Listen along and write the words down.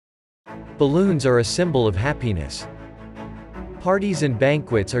Balloons are a symbol of happiness. Parties and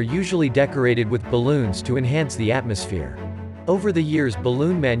banquets are usually decorated with balloons to enhance the atmosphere. Over the years,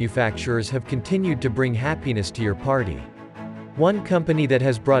 balloon manufacturers have continued to bring happiness to your party. One company that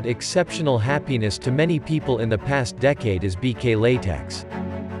has brought exceptional happiness to many people in the past decade is B.K.Latex.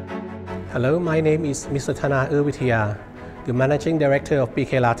 Hello, my name is Mr. Thana Urvithiya, the Managing Director of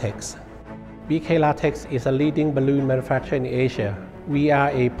B.K.Latex. B.K.Latex is a leading balloon manufacturer in Asia. We are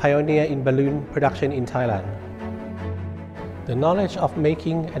a pioneer in balloon production in Thailand. The knowledge of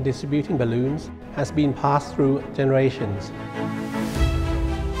making and distributing balloons has been passed through generations.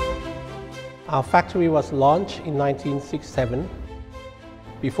 Our factory was launched in 1967.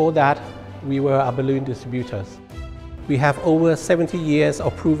 Before that, we were a balloon distributors. We have over 70 years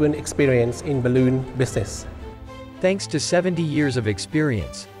of proven experience in balloon business. Thanks to 70 years of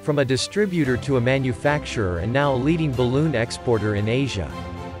experience, from a distributor to a manufacturer and now a leading balloon exporter in Asia.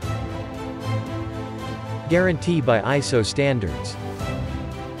 Guarantee by ISO standards.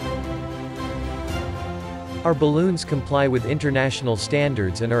 Our balloons comply with international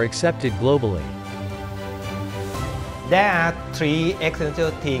standards and are accepted globally. There are three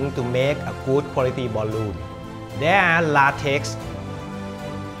essential things to make a good quality balloon. There are latex,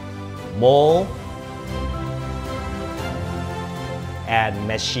 mold, and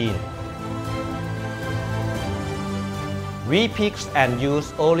machine. We pick and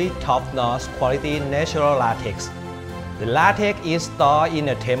use only top-notch quality natural latex. The latex is stored in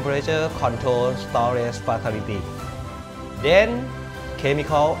a temperature-controlled storage facility. Then,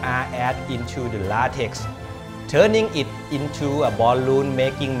 chemicals are added into the latex, turning it into a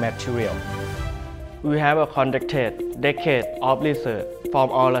balloon-making material. We have a conducted decade of research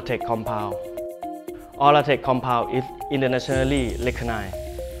from all latex compound. All latex compound is internationally recognized.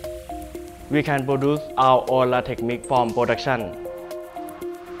 We can produce our own latex mix from production.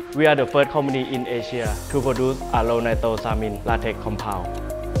 We are the first company in Asia to produce a low nitrosamine latex compound,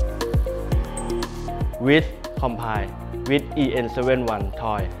 which comply with EN71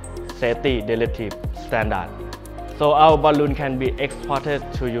 toy safety directive standard. So our balloon can be exported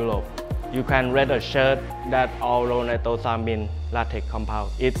to Europe. You can rest assured that our low nitrosamine latex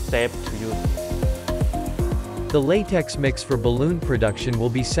compound is safe to use. The latex mix for balloon production will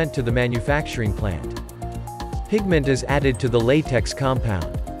be sent to the manufacturing plant. Pigment is added to the latex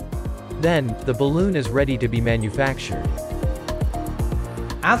compound. Then, the balloon is ready to be manufactured.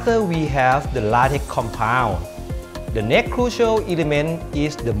 After we have the latex compound, the next crucial element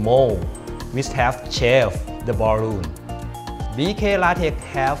is the mold, which have shaped the balloon. B.K.Latex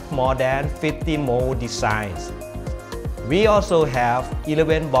have more than 50 mold designs. We also have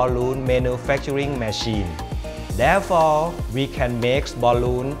 11 balloon manufacturing machines. Therefore, we can make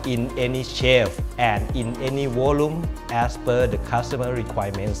balloons in any shape and in any volume as per the customer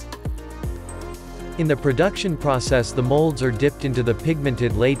requirements. In the production process, the molds are dipped into the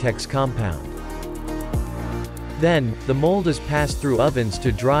pigmented latex compound. Then, the mold is passed through ovens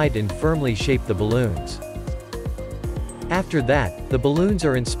to dry and firmly shape the balloons. After that, the balloons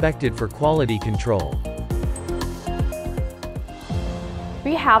are inspected for quality control.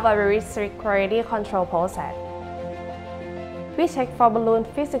 We have a very strict quality control process. We check for balloon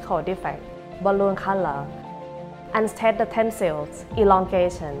physical defect, balloon color, and test the tensils,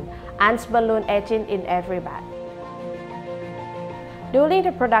 elongation, and balloon aging in every batch. During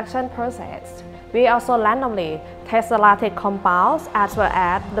the production process, we also randomly test the latex compounds as well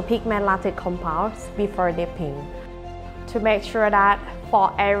as the pigment latex compounds before dipping, to make sure that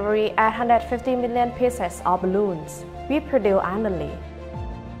for every 850 million pieces of balloons we produce annually,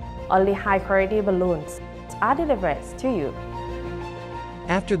 only high-quality balloons are delivered to you.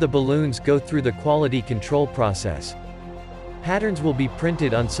 After the balloons go through the quality control process, patterns will be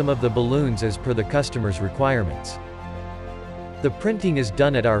printed on some of the balloons as per the customer's requirements. The printing is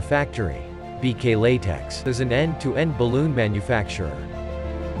done at our factory. B.K.Latex is an end-to-end balloon manufacturer.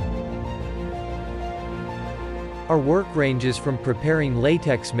 Our work ranges from preparing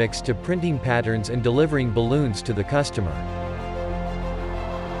latex mix to printing patterns and delivering balloons to the customer.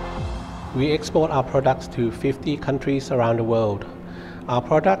 We export our products to 50 countries around the world. Our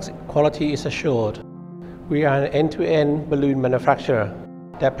products' quality is assured. We are an end-to-end balloon manufacturer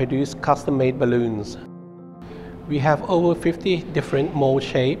that produces custom-made balloons. We have over 50 different mold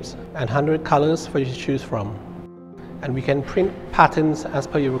shapes and 100 colors for you to choose from. And we can print patterns as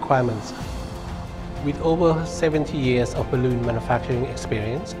per your requirements. With over 70 years of balloon manufacturing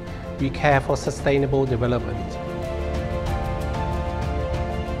experience, we care for sustainable development.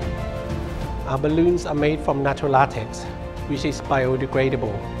 Our balloons are made from natural latex, which is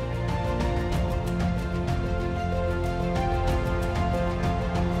biodegradable.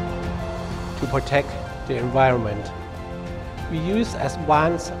 protect the environment. We use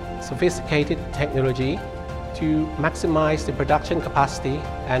advanced, sophisticated technology to maximize the production capacity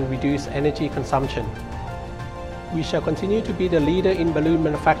and reduce energy consumption. We shall continue to be the leader in balloon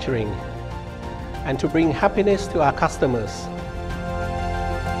manufacturing and to bring happiness to our customers.